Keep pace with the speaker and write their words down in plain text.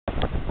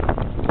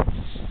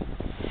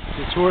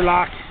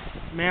Sorlock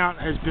mount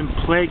has been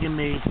plaguing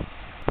me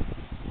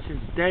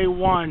since day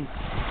one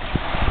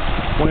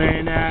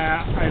when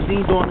I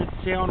leaned on it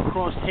sailing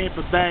across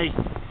Tampa Bay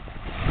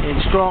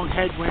in strong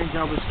headwinds.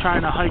 I was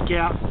trying to hike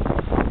out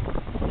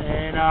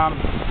and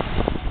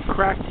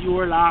cracked the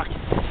oar lock.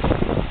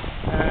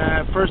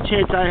 First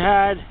chance I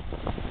had,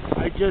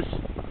 I just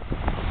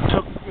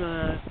took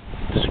the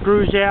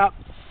screws out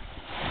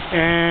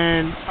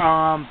and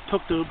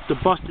took the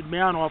busted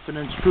mount off and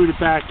then screwed it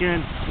back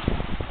in.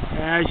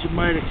 As you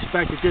might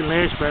expect, it didn't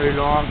last very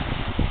long.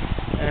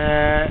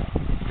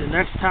 The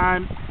next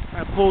time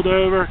I pulled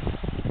over,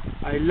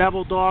 I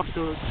leveled off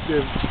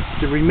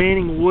the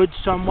remaining wood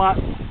somewhat.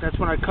 That's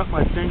when I cut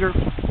my finger.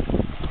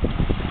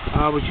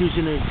 I was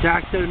using an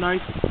X-Acto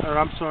knife, or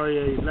I'm sorry,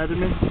 a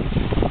Leatherman.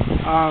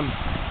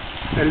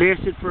 It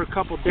lasted for a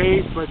couple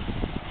days, but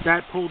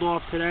that pulled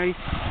off today.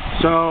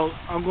 So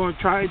I'm going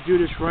to try and do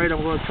this right.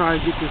 I'm going to try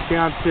and get this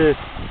down to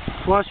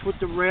flush with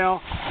the rail,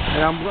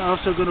 and I'm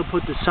also going to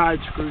put the side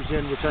screws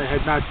in, which I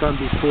had not done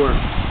before.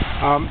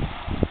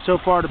 So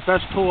far, the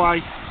best tool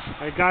I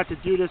got to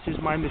do this is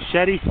my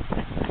machete,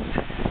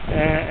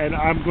 and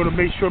I'm going to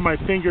make sure my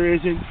finger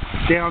isn't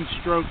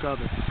downstroke of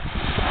it.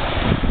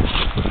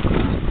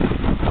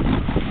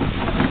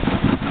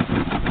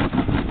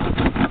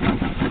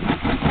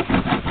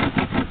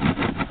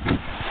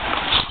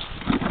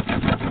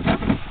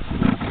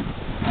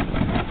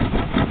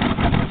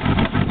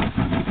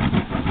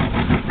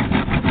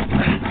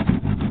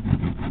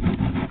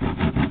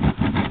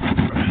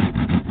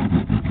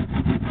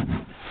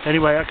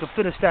 Anyway, I can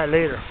finish that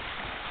later.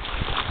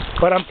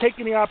 But I'm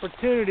taking the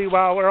opportunity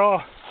while we're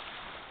all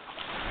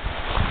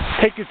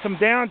taking some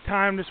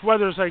downtime. This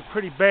weather's like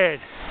pretty bad.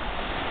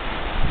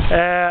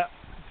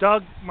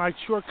 Doug, my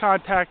shore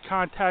contact,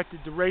 contacted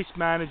the race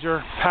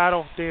manager,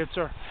 paddle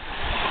dancer,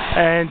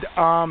 and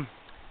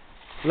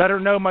let her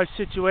know my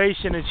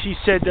situation. And she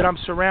said that I'm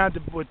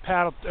surrounded with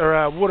paddle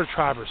or water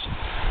tribbers,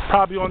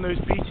 probably on those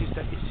beaches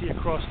that you see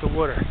across the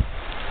water.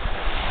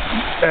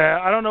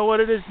 I don't know what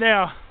it is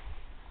now.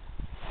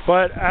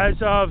 But as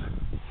of,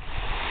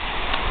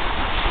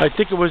 I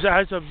think it was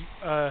as of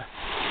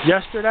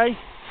yesterday,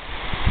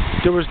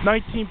 there was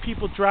 19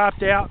 people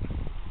dropped out.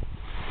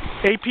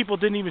 8 people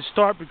didn't even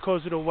start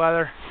because of the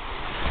weather.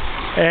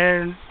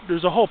 And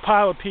there's a whole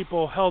pile of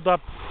people held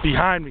up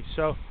behind me.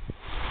 So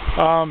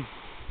I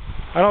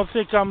don't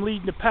think I'm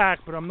leading the pack,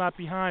 but I'm not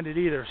behind it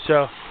either.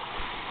 So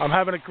I'm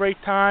having a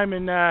great time,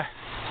 and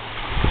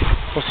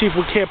we'll see if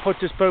we can't put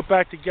this boat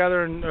back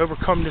together and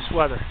overcome this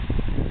weather.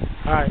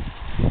 All right.